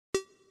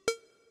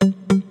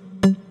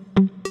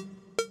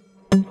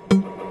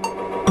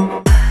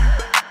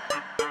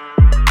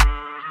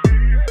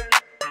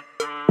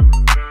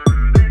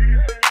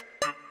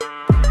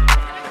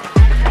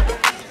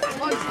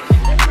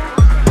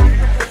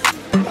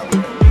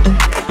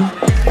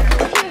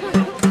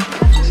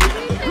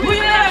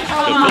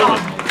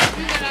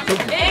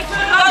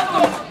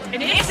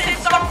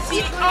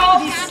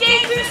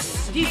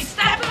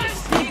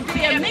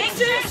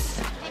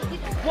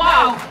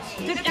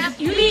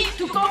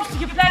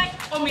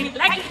om hier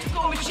lekker te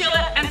komen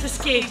chillen en te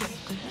skaten.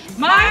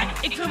 Maar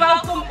ik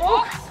verwelkom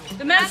ook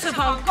de mensen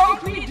van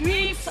Concrete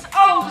Dreams,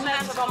 al de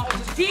mensen van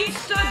onze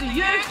diensten, de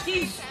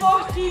jeugddienst,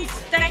 sportdienst,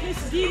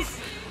 technische dienst,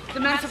 de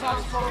mensen van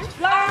Sport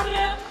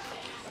Vlaanderen.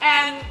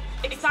 En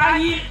ik sta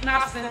hier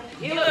naast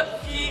een hele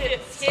fiere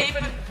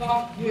schepen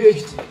van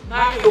jeugd.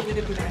 Mario in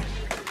de Boerderij.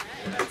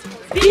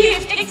 Die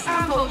heeft x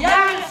aantal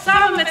jaren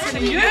samen met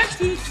zijn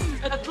jeugddienst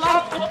het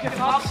plan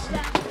opgevat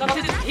dat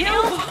dit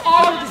heel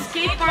verouderde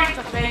skatepark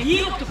dat wij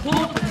hier op de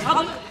Boneput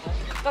hadden,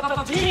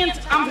 dat dringend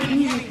aan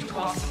vernieuwing toe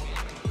was.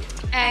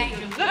 En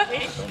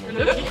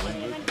gelukkig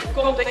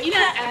komt de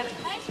Ine en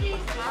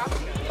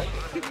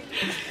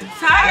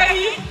Sarah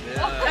hier,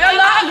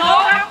 Ella en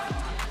Laura,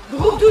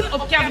 beroep doen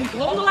op Kevin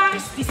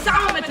Grondelaars, die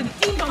samen met een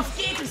team van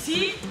skaters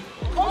hier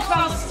ons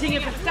wel eens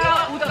gingen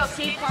vertellen hoe dat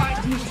skatepark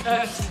er moest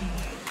uitzien.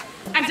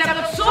 En ze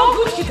hebben het zo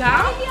goed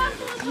gedaan,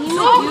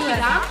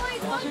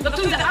 dat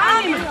toen de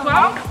aannemer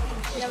kwam,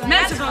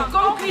 mensen van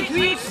Concrete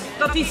Dreams,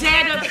 dat die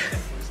zeiden,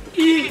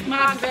 hier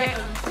maken wij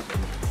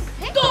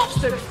een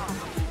topstuk van.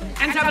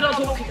 En ze hebben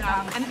dat ook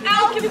gedaan. En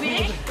elke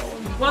week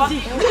was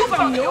die groep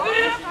van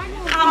jongeren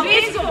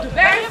aanwezig op de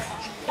werf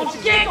om te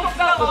kijken of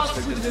wel alles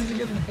goed is.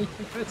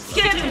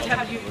 Schitterend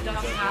hebben jullie dat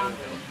gedaan.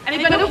 En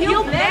ik ben ook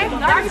heel blij,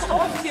 vandaag is de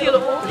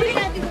officiële opening.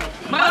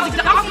 Maar als ik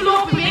de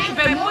afgelopen weken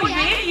bij mooi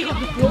weer hier op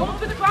de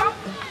Boneput kwam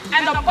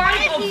en dat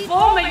park al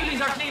vol met jullie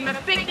zag liggen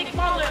met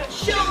picknickmannen,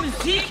 chill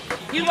muziek,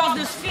 hier was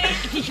de sfeer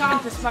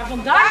gigantisch. Maar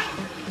vandaag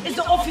is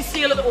de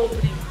officiële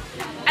opening.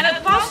 En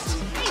het past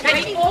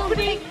bij die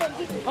opening,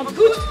 want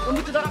goed, we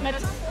moeten dat met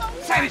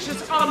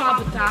centjes allemaal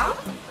betalen.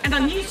 En dat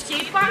nieuwe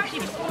skatepark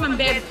heeft om en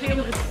bij de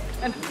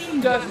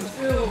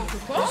 210.000 euro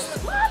gekost.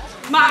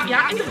 Maar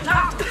ja,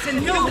 inderdaad, het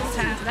zijn heel veel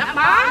centen. Hè?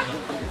 Maar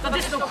dat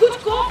is nog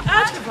goedkoop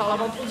uitgevallen,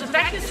 want onze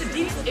technische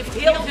dienst heeft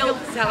heel veel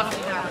zelf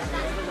gedaan.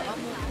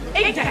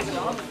 Ik denk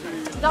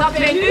dat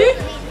wij nu,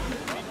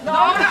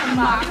 Laura en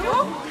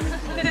Mario,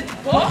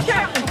 dit bord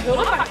gaan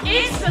onthullen. Maar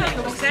eerst wil ik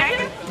nog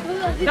zeggen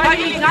dat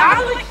jullie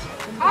dadelijk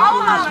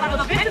allemaal naar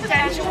dat witte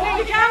tentje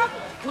mogen gaan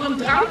voor een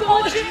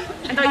drankbroodje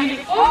en dat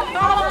jullie ook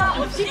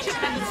allemaal een frietje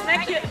en een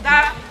snackje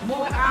daar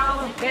mogen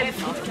halen bij de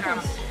frietkraam.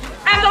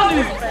 En dan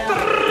nu.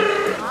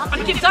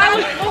 Want ik heb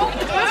dadelijk ook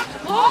het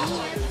hoofd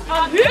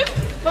van Huub,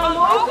 van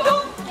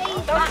Loco,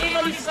 dat is een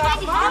van die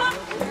strafmannen.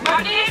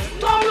 Maar eerst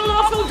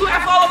tromgeloffel, doe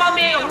even allemaal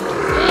mee op.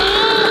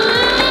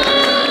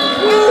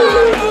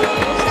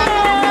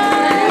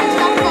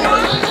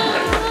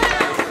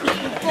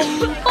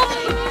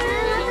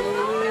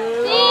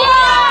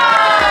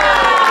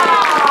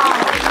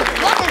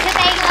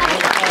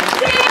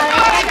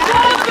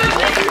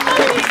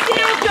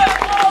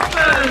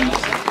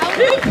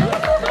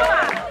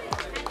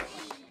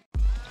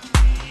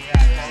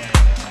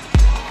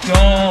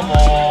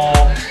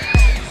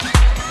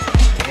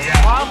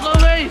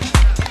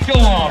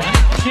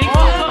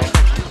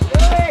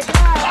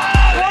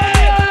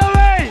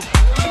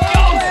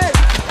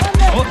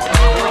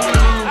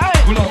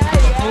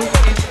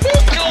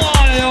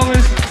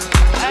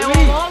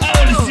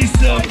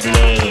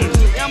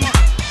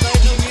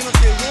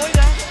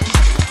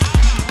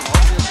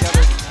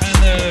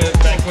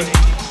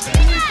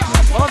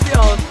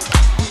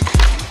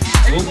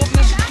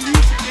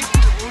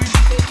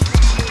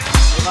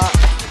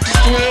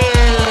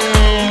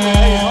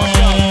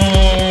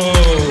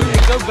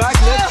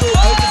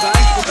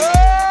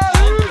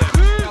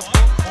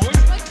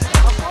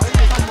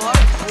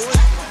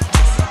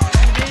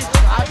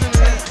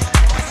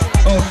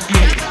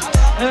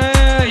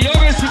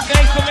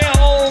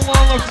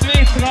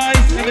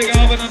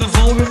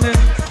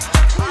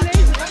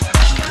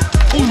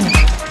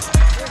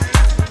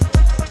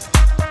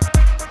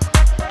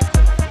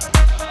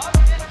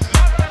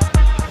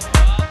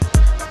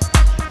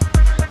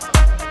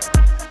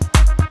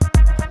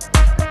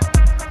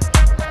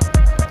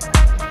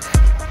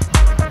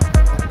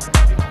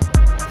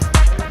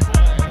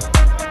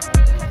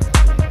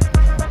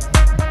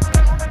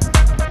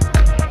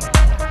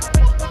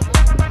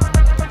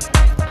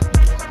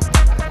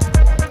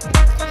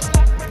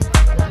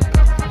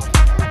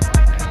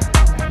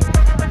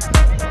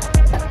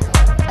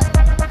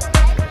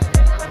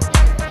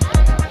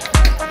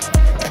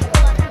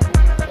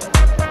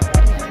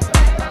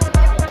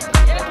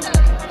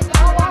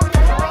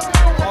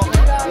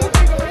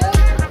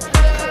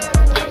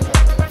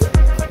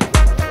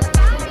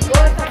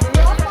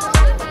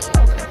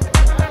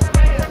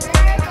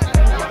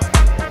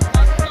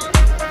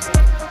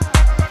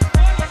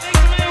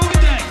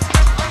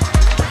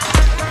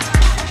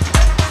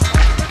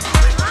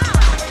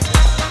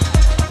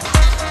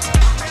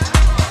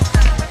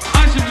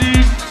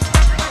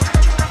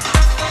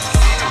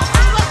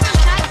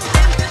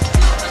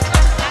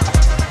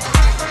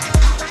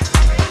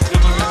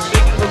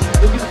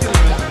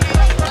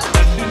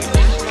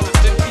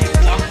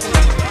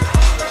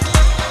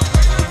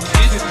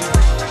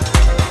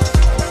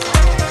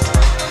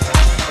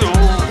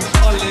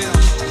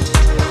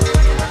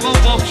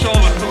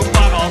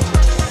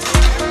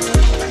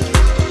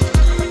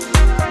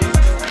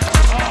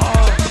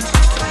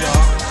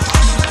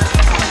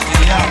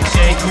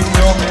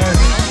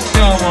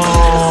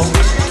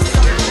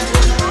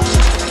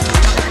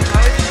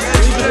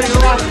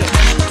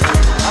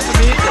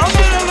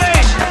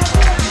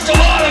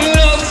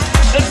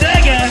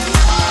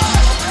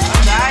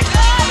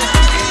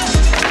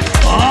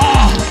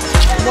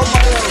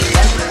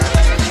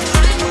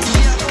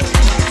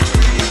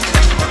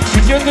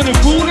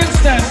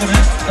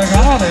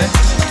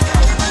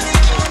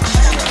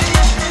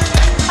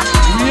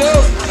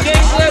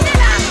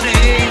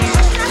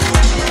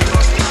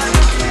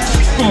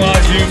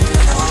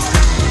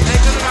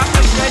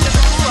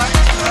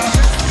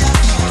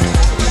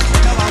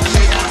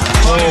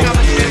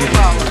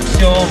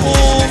 Come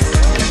on.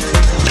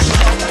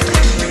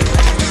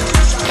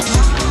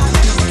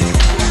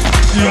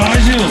 Ja,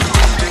 Jules.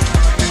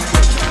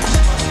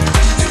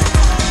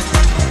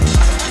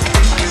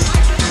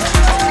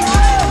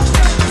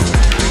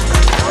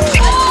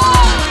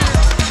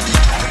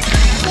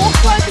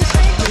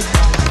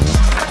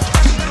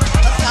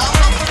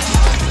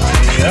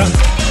 Ja.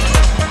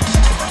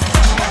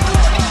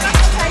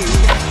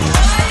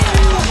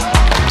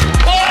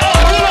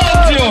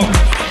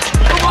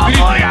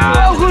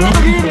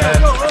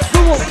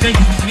 Kijk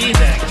eens weer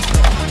denk.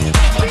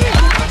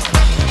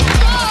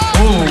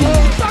 Oh.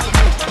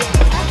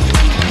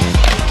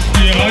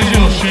 Ja,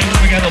 Jules, shit,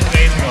 we gaan dat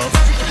bezig gehad.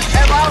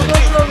 En waarom was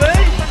het nog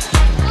mee?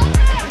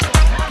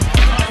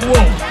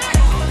 Wow.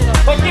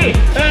 Oké,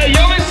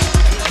 jongens.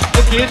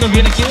 Oké, nog een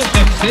keer, ik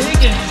heb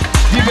zeker.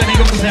 Nu ben ik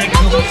op de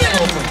zijkant om te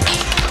stoppen.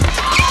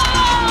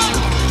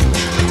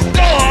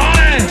 Oh,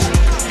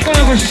 ik kan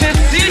nog een shit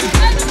zien.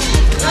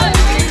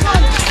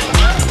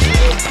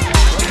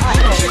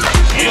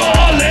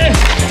 Ja, nee.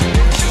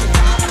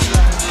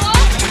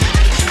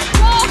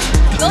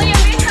 Wil je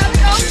weer gaan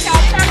komen? Ja,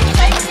 ik ga nog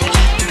even in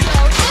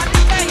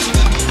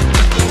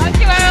de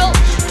dankjewel.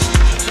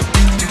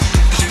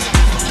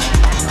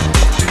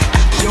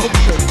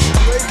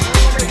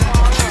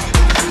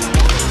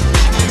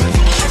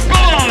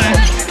 Kom aan, hè.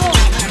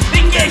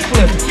 Die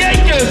kickflip.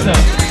 Jij keuze.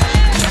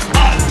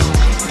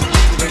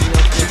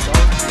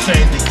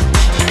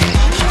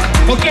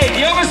 Oké,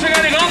 jongens, we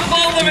gaan hier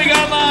afvallen. We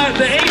gaan naar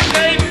de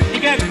E-streep.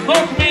 Ik heb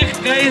nog meer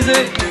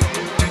prijzen.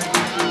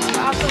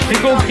 Ik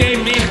hoef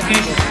geen meer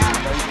tricks.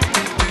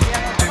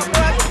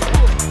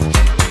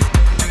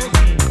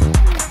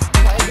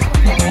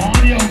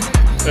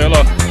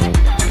 Hello.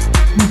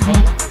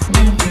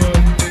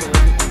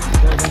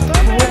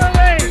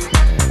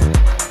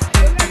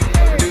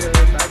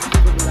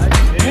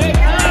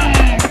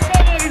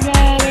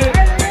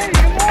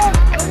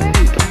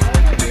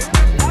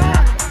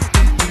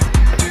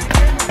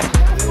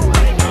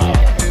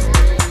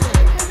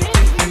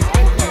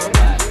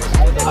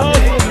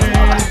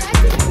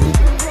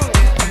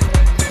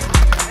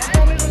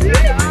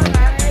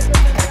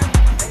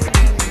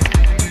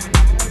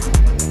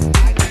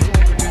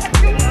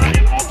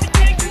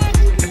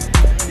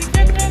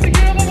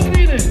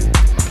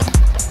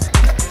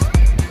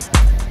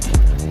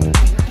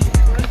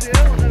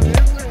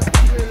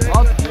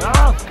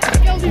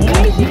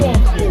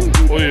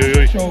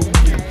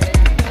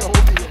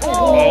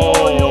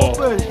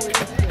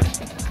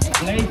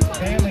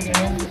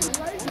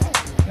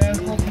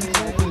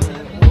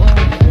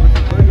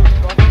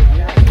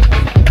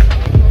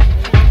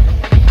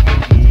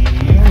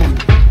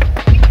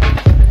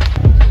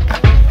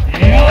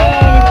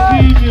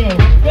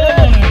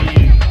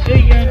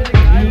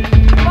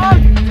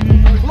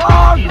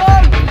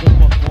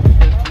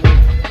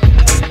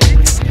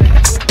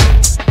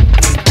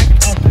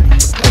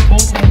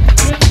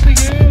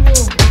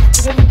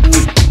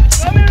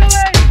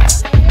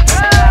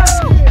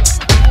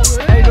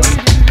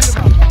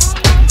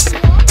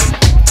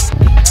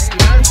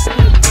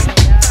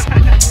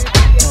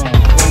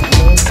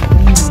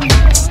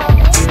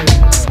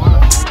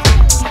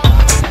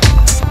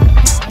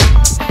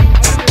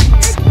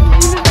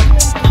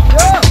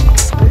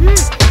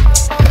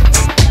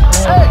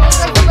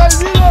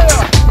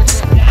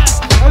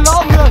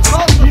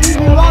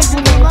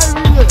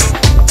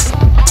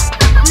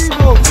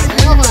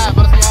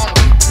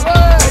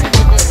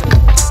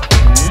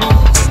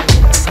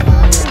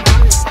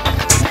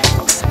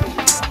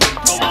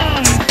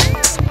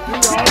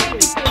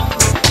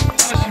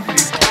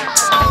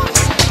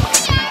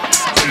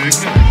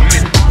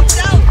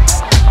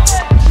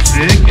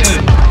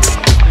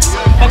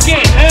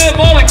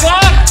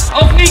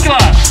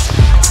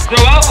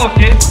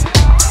 Oké.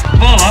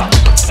 Voilà.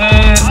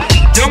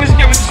 Jongens, ik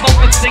heb moeten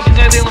stoppen met stickers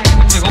uitdelen, maar ik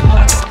moet terug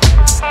opladen.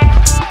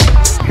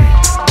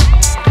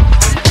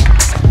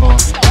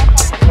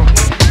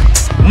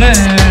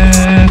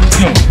 Let's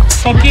go.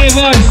 Oké,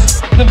 boys,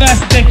 de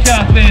beste stick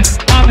gaat weer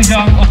aan de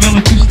gang op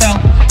jullie toestel.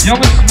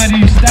 Jongens, met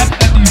uw step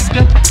en uw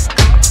step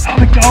aan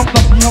de kant,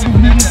 dat is niet op uw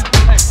vliegen.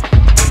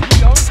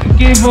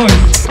 Oké, boys,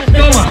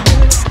 kom maar.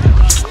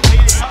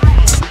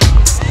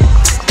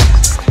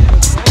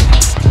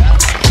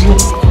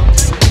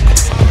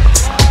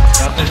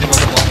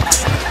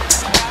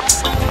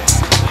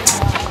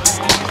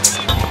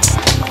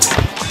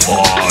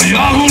 Oh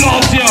ja, hoe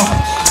loopt je?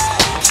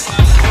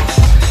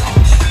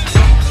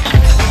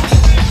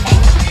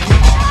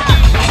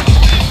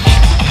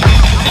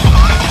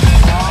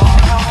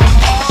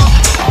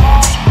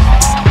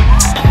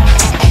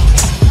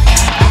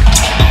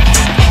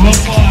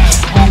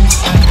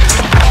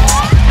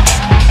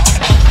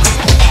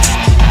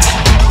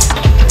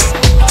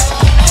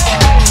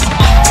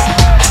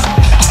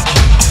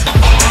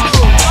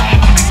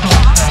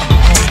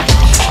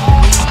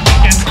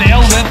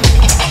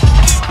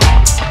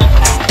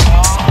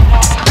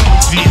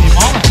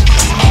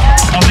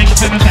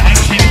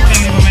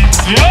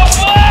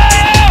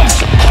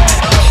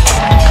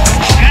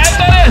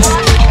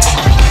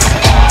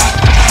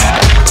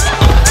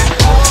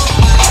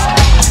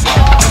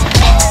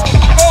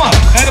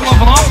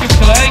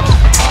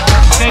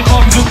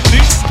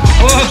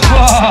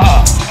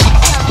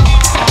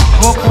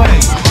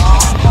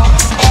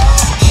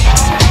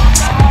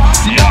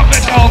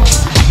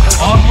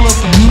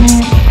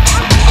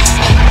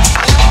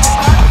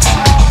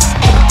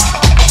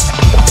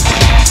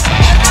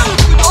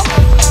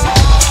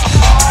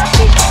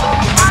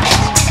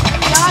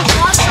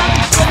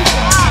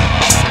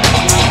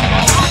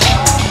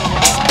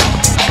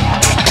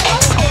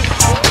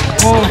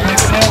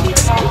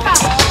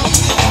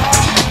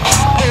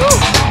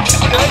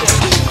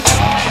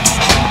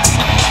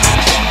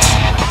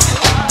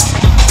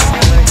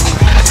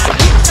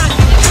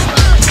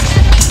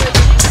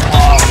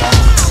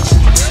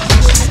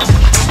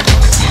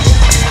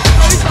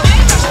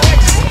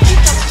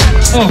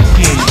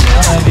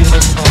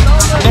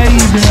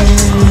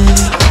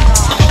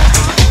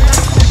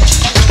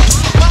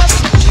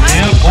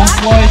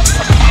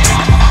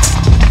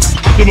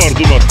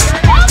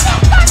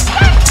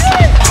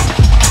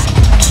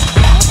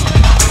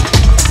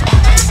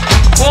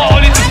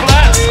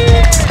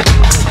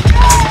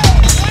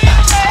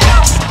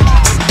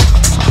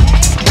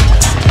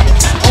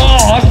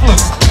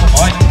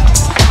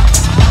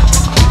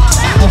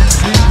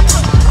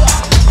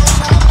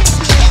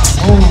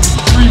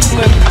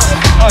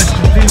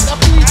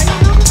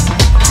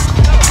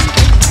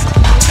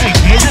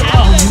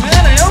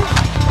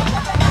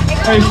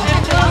 Hey.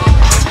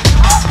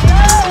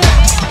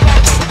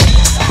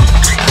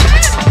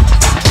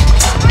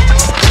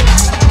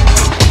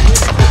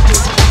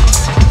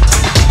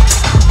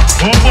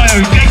 Hoppa,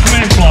 kijk de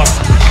mensen klaar.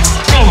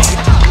 Kom maar.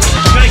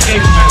 Kijk de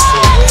mensen.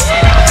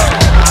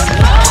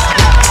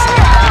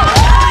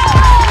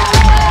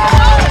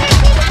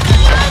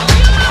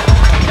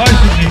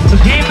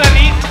 Vergeet dan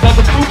niet dat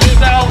de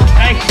poepstijl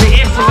echt de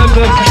eerste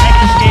Limburgse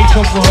echte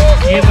skateshop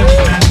wordt. Eerder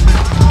mensen.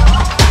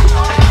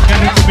 Ik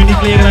kan niet de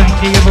mini-kleren dat ik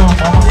kreeg van mijn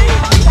mama.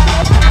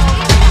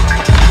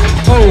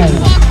 Oh.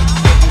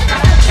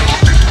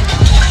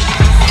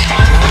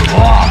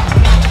 Oh.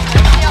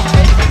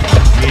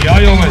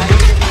 Ja jongens.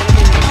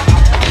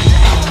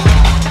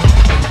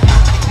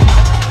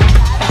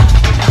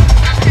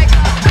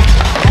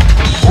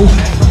 Oh.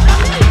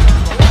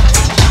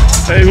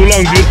 Hey, hoe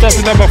lang duurt dat als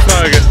je dat mag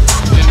vragen?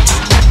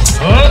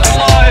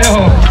 Hopla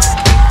joh.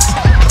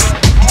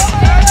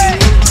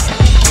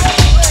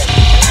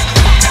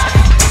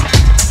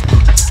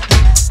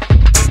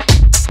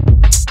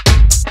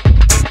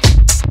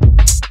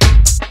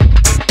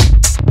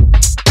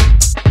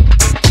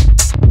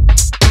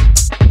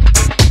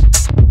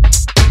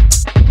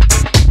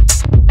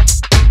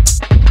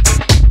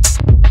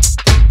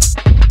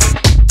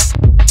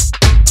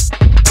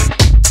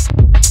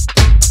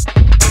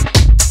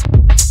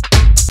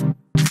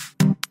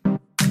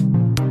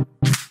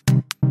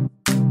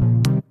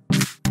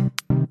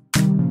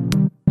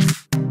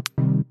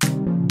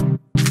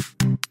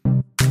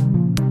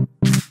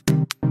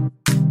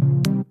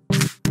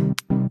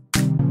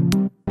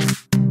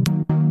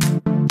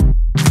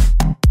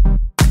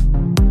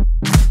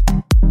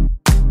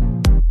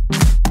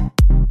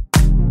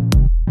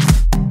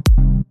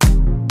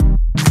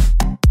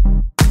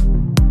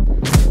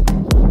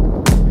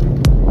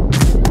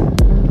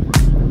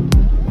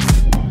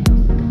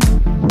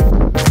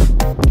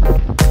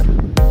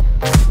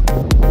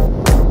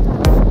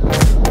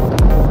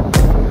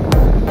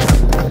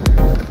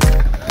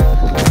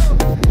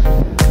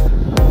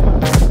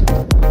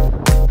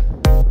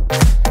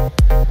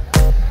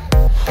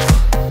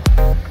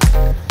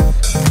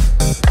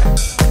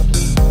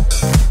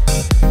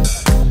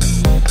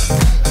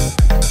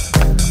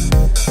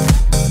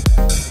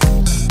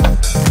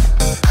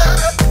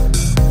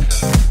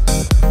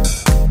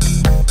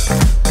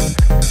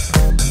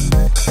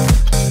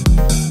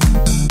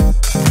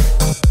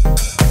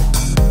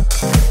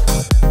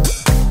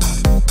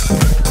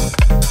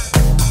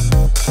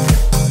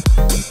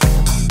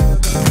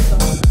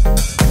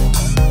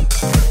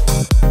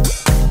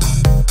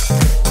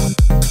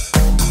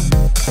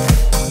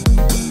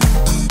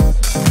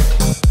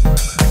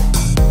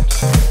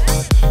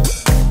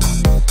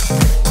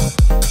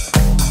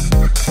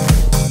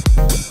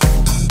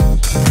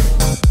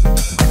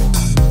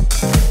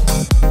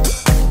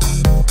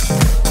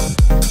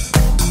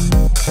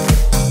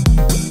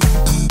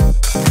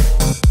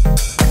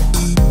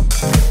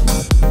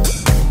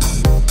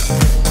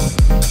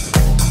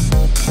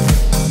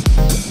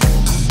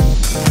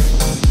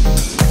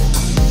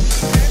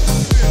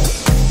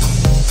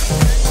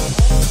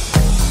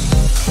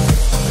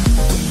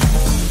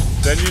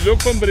 Zijn jullie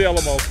ook van Bree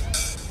allemaal?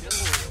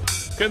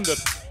 Kinder.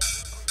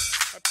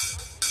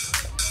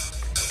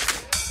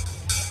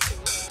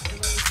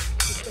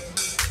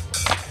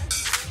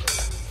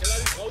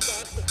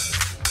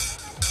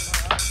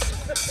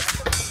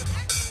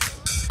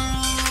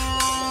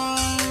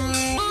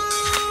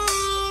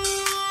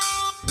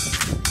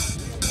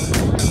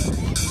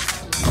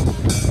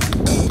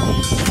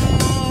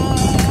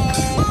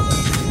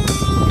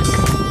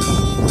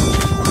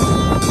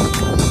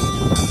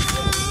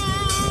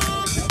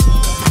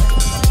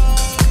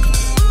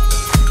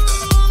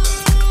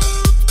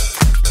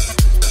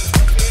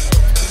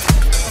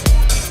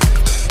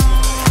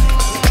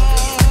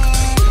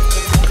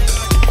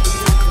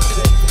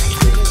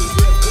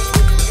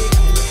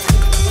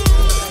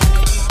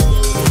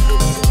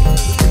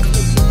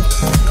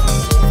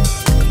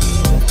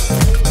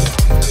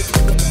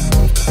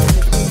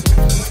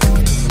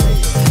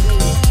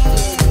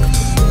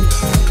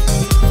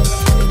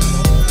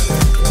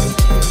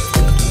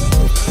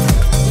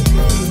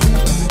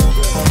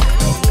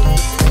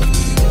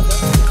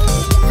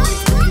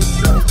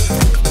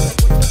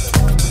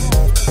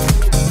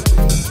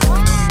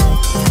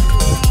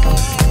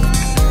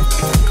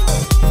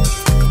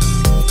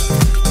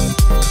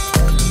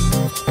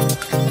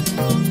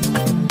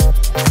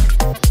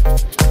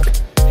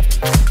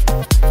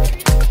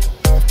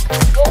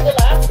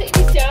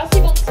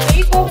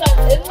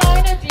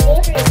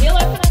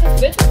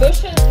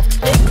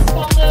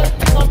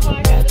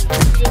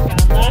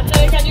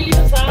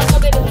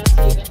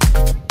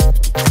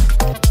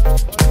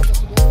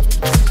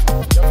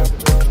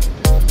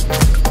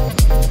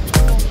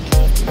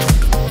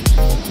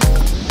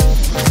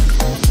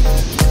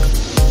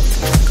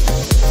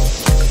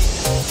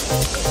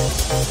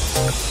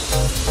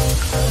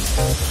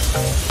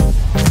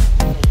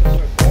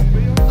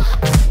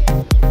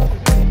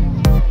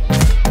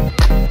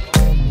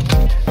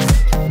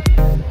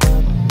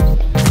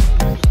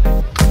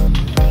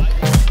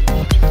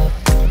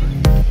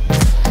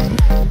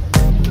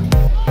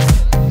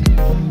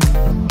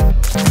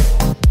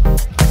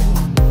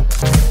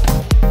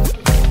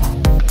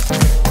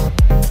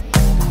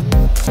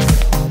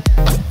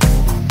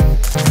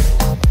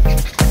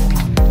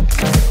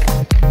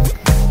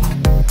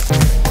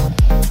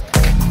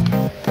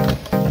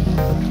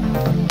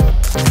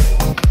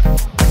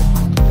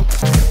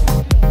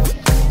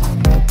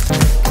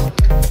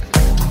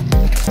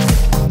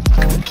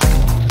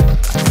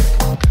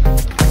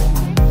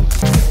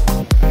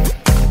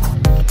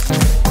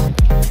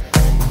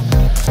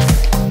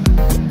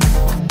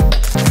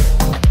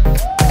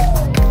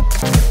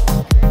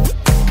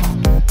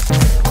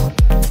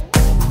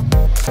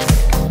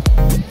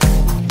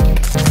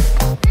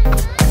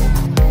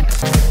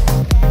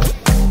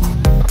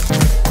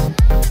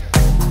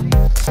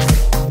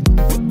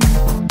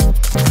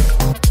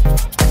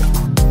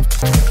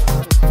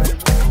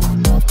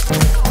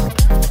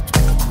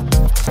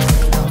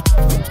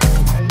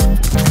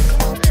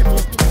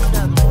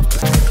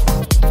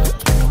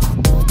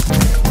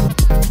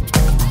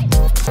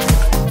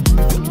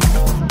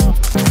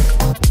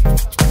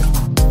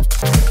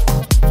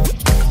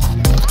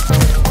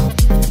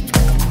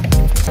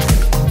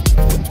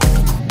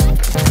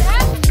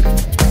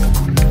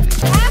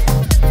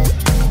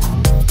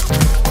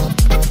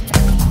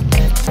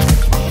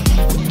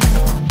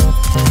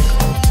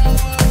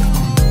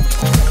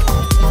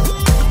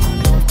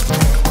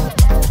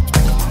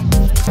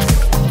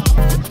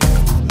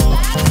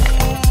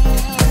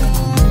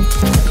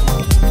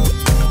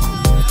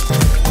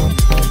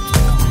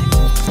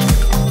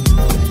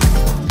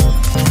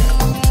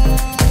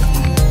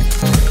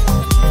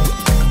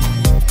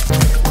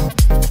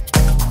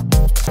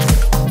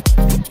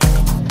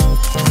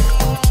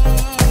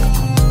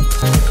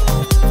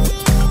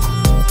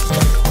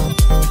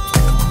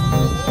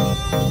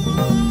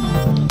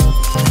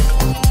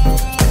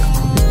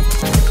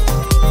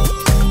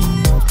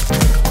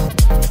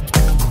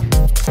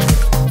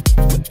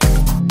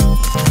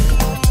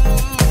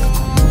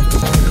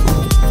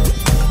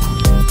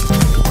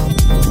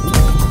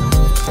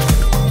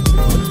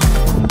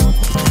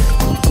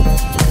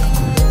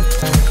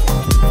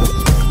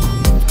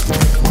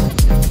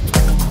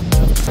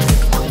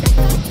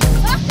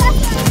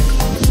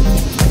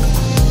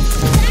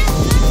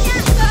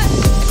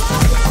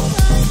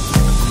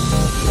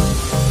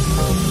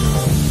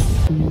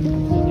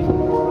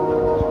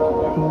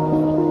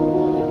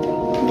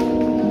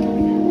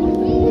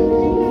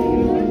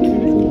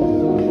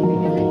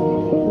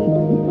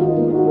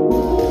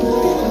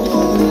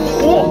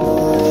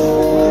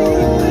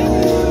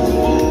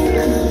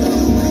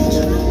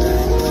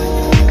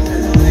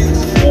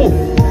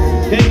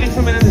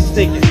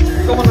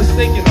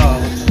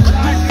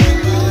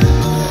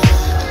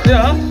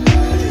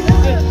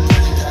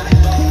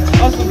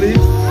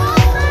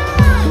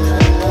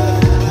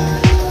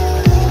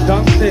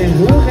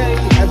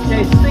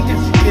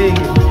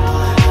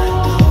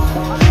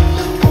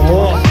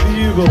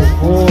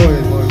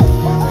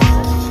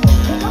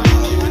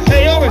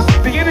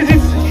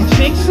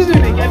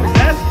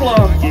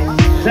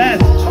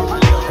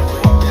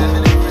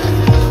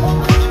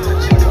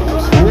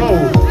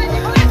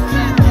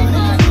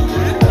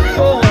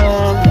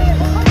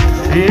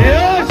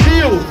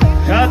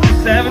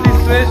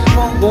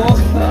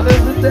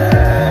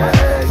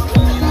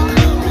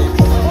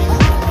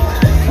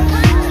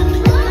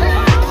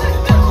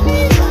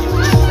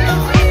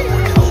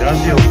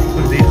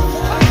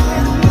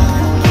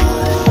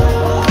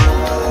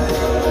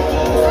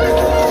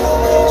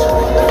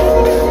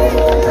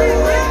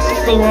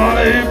 Kom maar,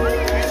 Huub.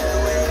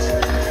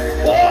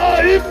 Oh,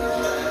 Huub.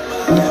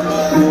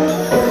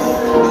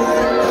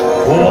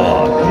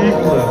 Oh,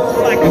 kriebelen.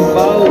 Lekker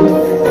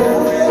bouwen.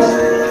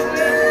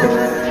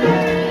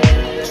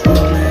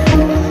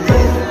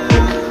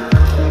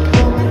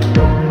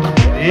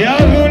 Ja,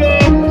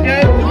 Roland, jij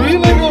hebt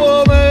wielen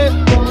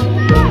gewonnen.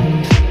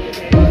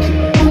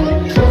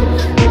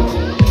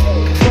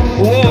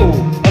 Wow,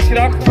 als je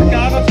dat achter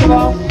elkaar had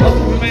gedaan, had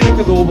je voor mij een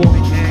cadeaubon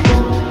gekregen.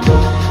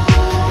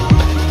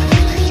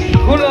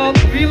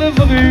 Roland, wielen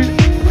voor u.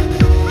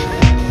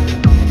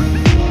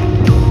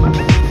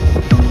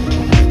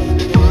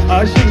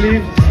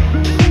 Alsjeblieft.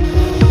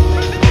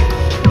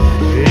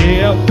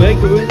 Ja, ben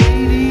goed.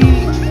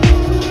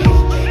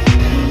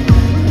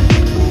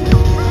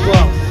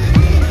 Wow.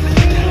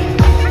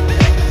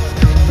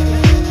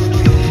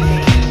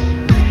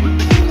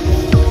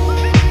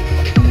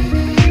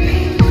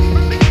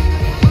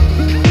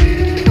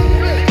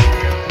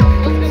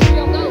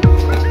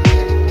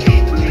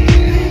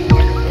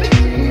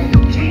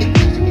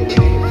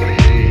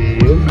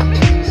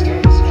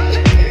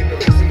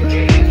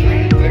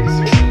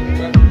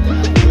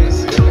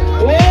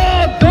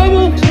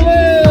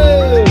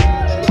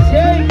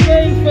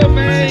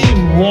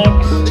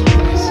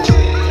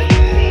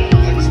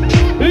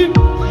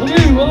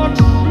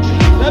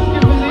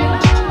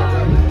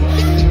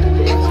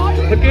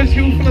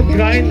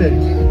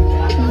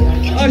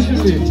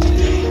 Alsjeblieft.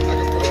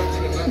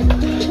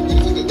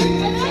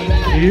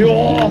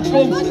 Ja,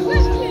 kom.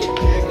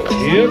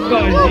 Hier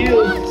kan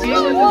Giel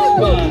spelen de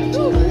zwaar.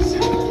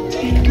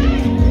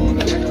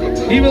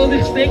 Wie wil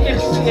die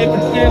stickers? Geef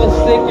het kerel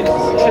stickers.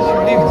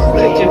 Alsjeblieft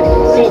stickers.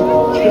 Kom.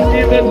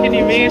 Misschien dat je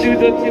niet meedoet,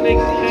 dat je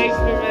niks krijgt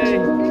van mij.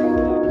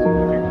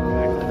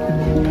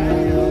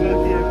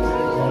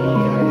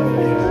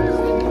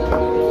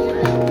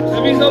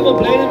 En wie is allemaal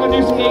blij dat we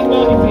nu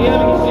skateboard die vrij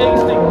hebben gekregen?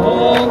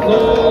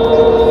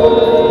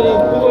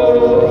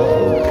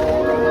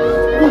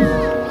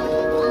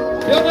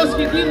 Ja, als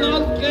je die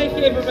laat, krijg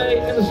je even mij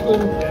in de school.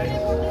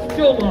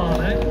 Kom aan,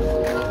 hè.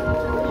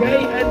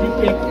 Jij en die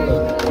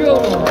kickflip.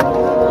 Kom aan.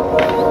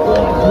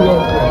 Oh,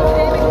 geloof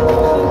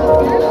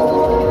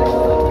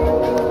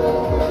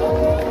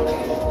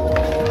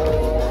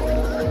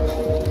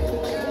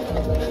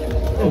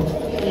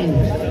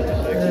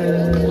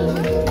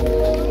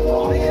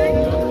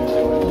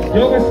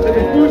jongens, de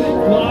push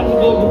laten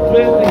we voor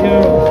 20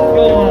 euro.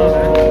 Kom aan,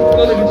 hè.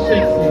 Dat is een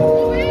sexy.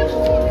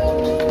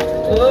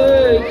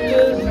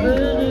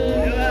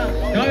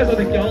 Ja, is dat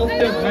een kans?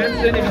 Ja,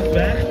 mensen in het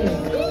werken.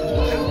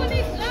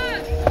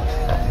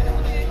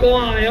 Kom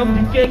aan, Jan,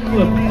 die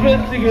kickflip.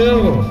 20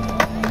 euro.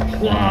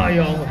 Klaar,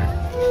 jammer.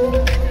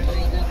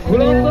 Hoe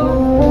lang dan?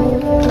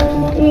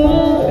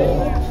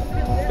 Oh.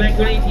 Back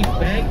 20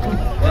 back.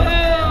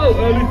 Oh,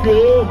 let's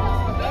go.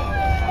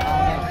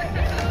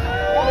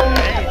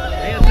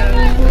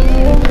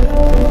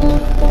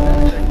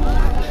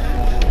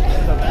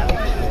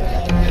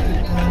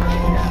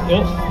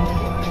 Oh.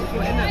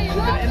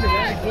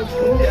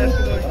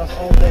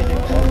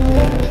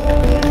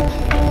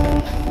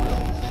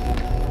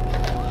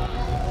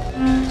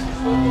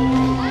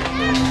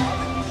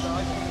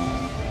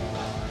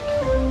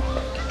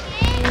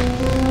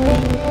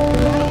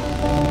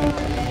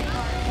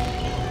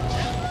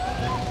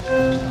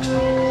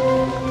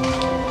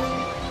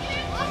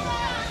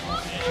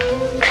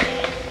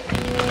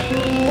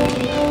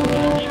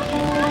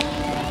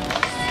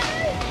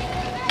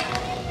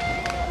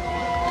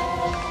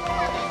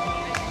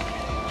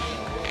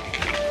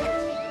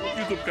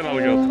 YouTube-kanaal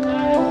gehad.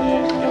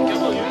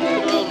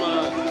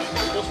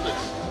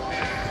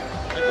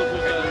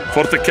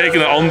 Voor te kijken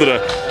naar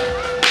anderen.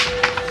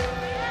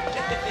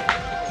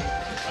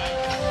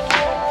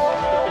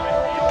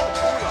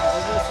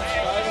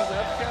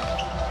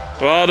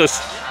 Ja, dus.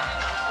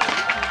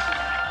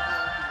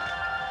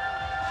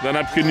 Dan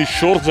heb je niet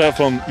shorts hè,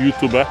 van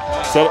YouTube. Hè.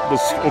 Dat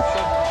is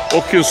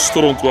ook geen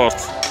stront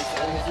waard.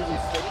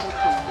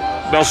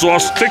 Dat is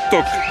zoals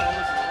TikTok.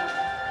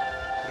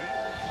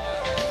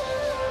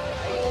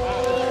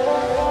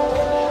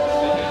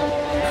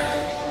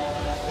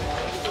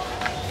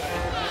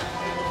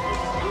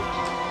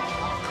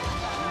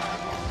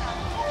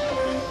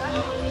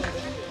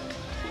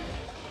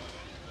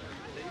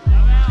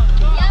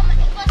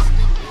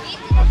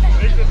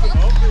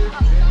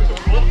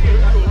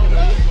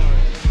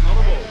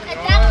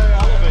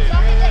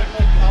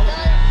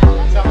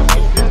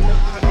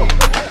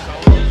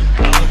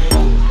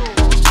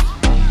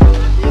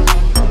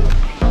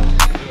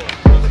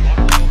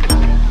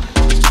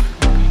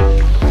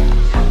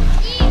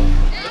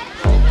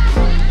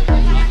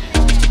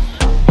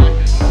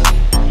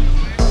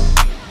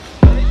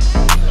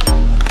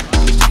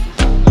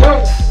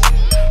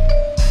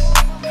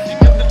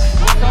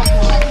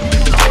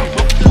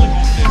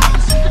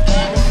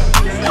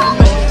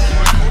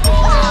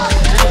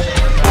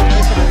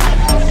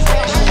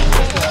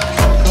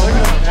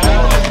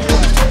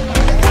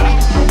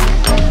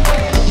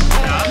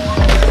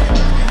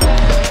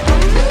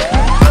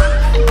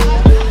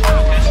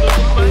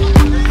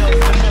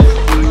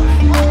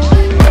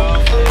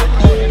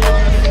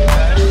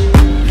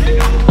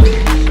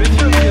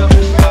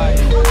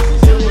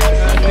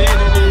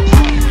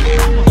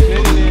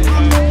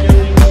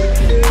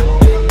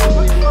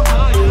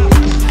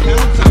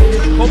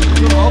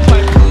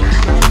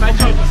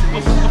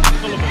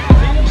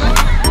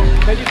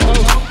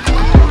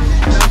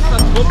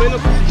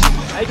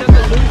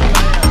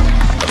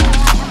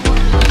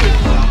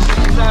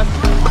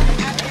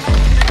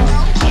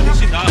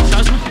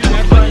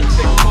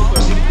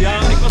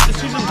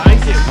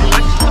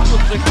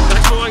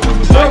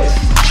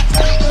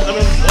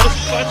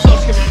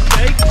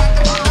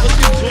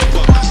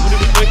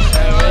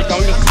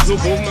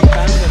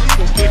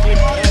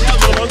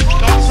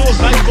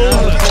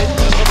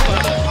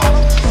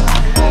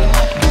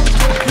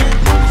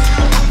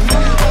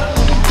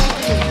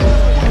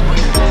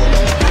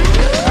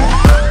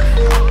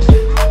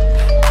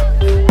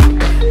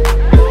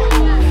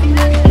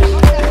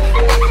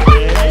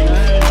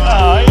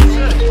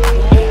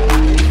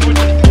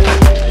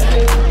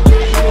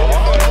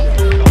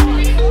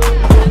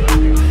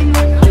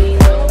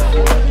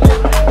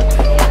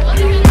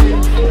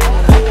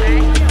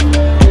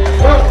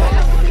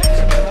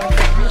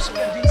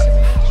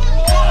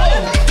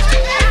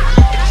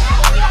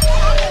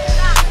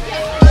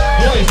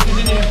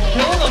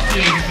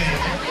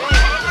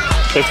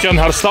 Het kan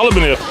herstellen,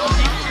 meneer.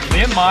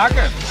 Nee,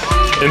 maken.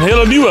 Een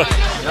hele nieuwe.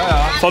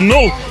 Ja. Van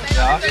nul.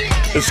 Ja.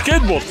 Een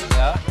skateboard.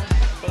 Ja.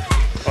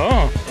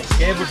 Ah.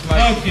 Skateboards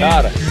maak ik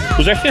gitaren.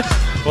 Hoe zeg je?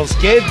 Van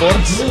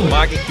skateboards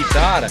maak ik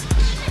gitaren.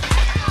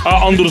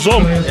 Ah,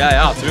 andersom.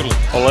 Ja, tuurlijk.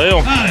 Allee,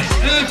 jong.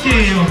 Oké,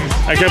 jongens.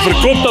 En jij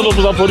verkoopt dat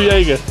op dat voor je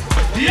eigen.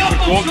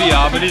 Verkoop die,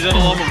 ja, maar die zijn al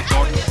allemaal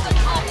verkocht.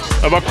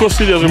 En wat kost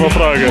die als ik mag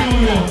vragen?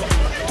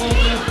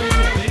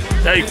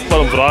 Ja, ik wil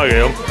hem vragen,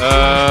 jong.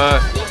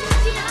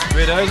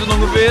 2000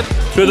 ongeveer.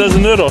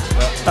 2000 euro.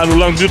 Ja. En hoe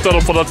lang duurt dat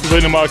om voordat je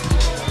zo'n maakt?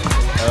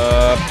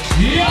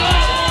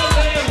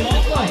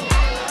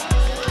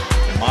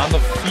 Een maand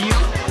of 4.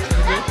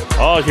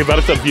 Ah, je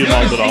werkt daar 4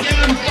 maanden aan.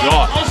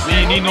 Ja,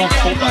 niet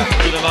non-stop,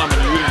 iedere naam een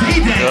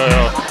uur.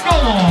 Ja.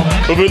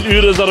 Hoeveel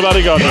uur is daar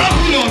werk aan?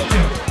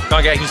 Kan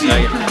ik echt niet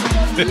zeggen.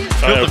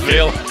 Veel te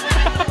veel.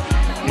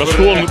 Dat is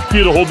gewoon een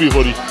pure hobby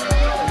voor je.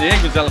 Nee,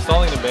 ik ben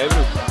zelfstandig in de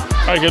bijberoep.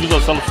 Ah, jij doet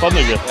dat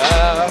zelfstandig, hè?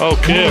 Ja.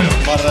 Oké.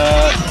 Maar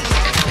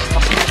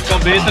ik kan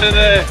beter in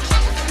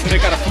de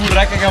Carrefour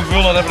rekken gaan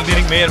vullen, daar verdien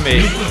ik meer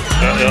mee.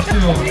 Ja.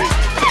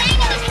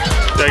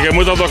 Ja, jij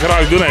moet dat toch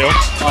graag doen, hè, joh.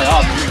 Ah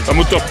ja, natuurlijk. Dat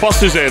moet toch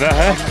passie zijn,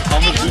 hè?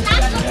 Anders doen.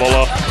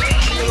 Voilà.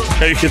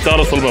 Kijk, je gitaar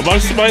is vol met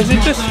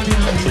bankzietjes.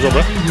 Pas op,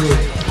 hè.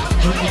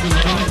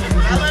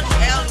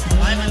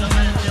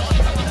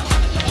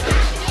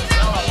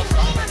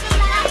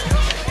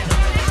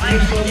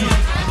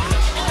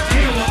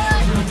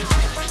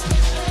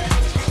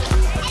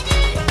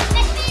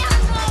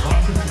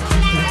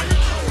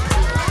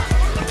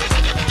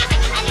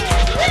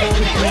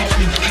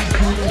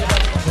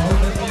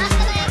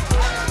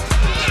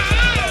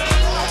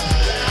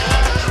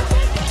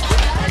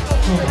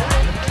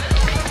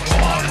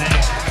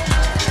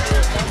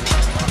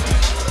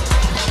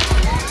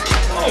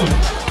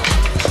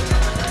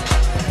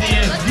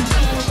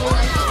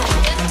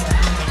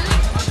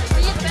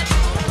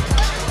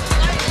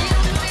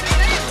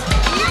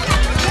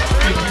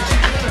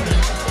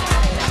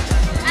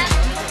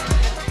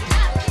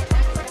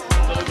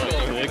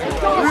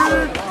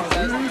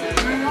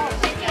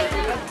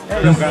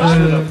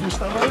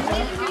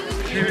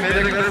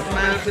 Goedemiddag beste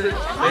mensen,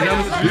 mijn naam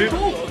is Bree.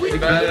 Ik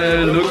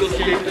ben local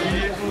skater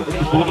hier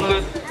op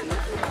Boneput.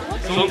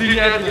 Zo'n 10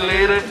 jaar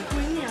geleden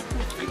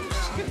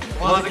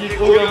was ik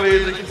hier ook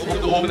aanwezig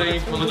op de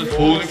opening van het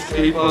vorige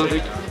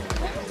SkatePark.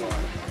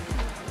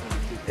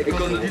 Ik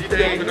was in die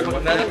tijd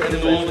nog net in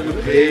de nodige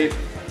Bree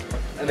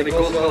en ik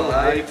was wel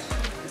hyped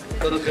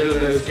dat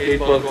er een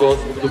skatepark was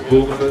op de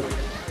Boneput.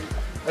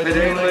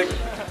 Uiteindelijk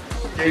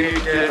ging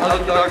ik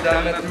elke dag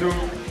daar naartoe,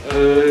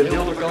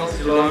 heel de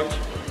vakantie lang.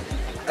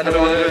 En er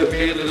waren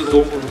meerdere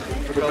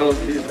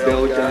zomervakanties bij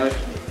elkaar.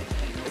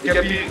 Ik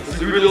heb hier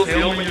zoveel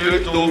heel mijn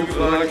jeugd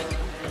overgevraagd.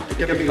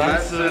 Ik heb hier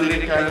mensen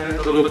leren kennen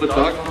dat op de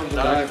dag van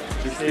vandaag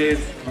nog steeds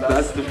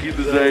beste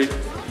vrienden zijn.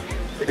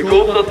 Ik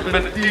hoop dat er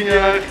met 10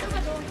 jaar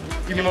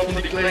iemand van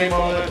die kleine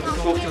mannen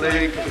een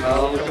soortgelijk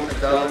verhaal kan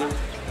vertellen.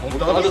 Want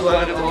dat is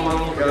waar het allemaal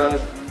om gaat.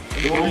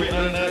 De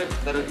hobbyrunnen,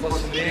 dat het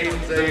passioneren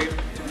zijn,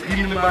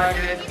 vrienden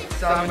maken,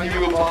 samen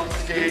nieuwe paden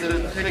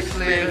skaten, tricks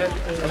leren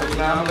en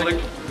voornamelijk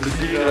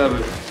plezier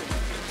hebben.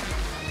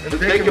 Een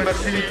dikke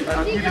merci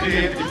aan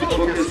iedereen die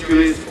betrokken is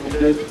geweest om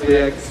dit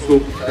project zo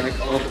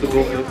perfect af te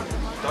ronden.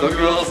 Dank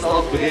u wel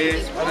stad Bree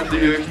en de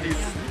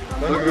jeugddienst.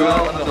 Dank u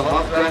wel aan de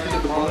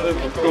hardwerkende mannen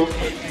van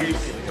Concrete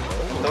Teams.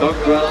 Dank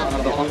u wel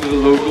aan de andere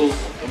locals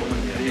om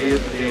een idee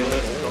te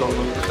delen dat we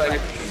een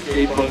perfect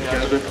skatepark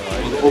hebben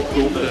voor de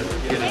opkomende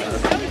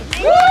generatie.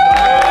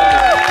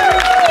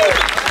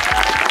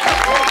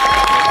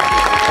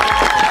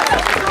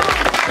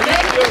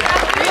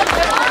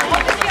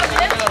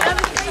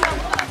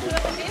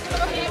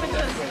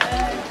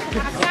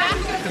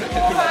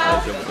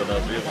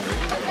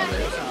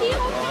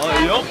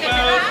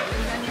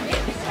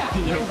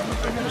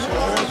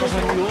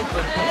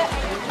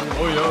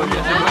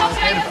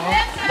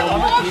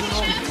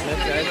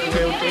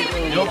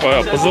 Oh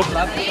ja, pas op. En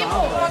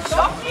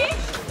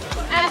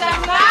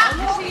daarna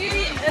mogen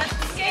jullie het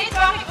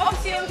skatepark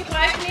optie in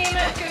gebruik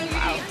nemen. Kunnen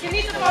jullie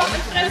genieten van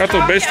het frisse Gaat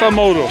toch bijstaan,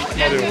 Mauro?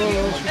 Mario.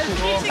 een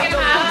fietsje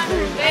gaan halen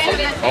bij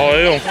de Oh,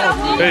 hey, jong.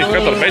 Hey, ik ga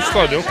erbij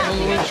staan, joh.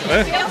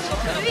 Hé?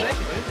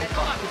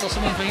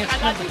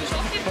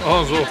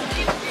 Oh, zo.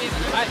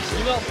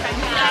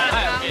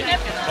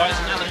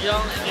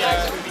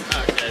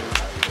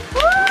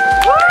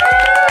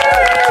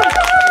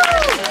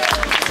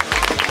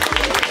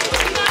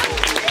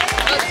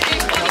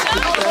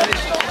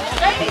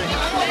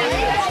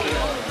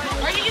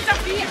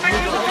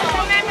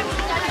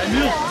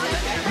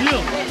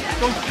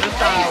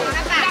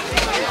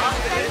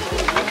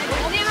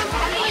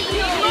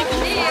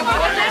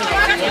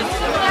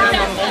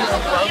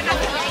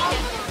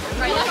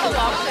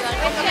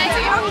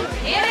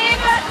 Heel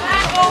even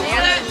naar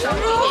onze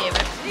groep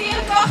die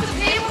een korte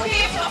demo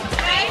geeft op de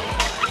trein.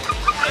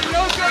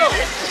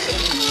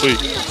 Oei,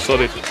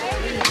 sorry.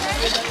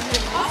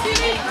 Als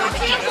jullie nog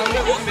geen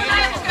goede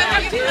oefening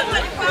kunnen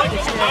natuurlijk gewoon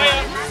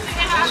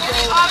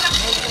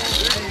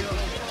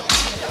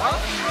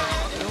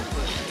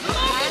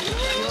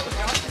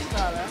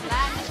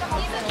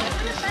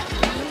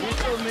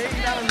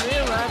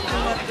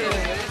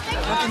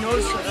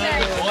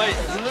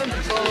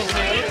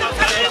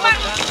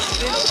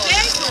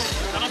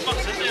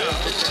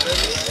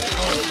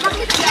Mag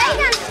je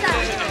erbij gaan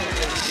staan?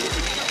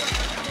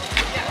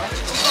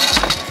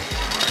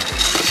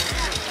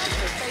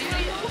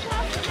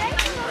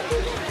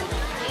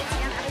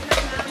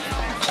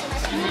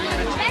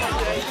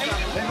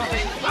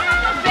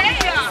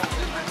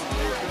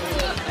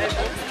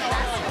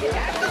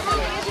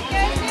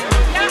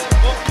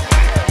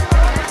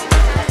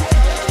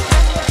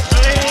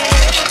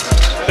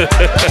 Ha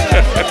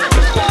ha ha ha.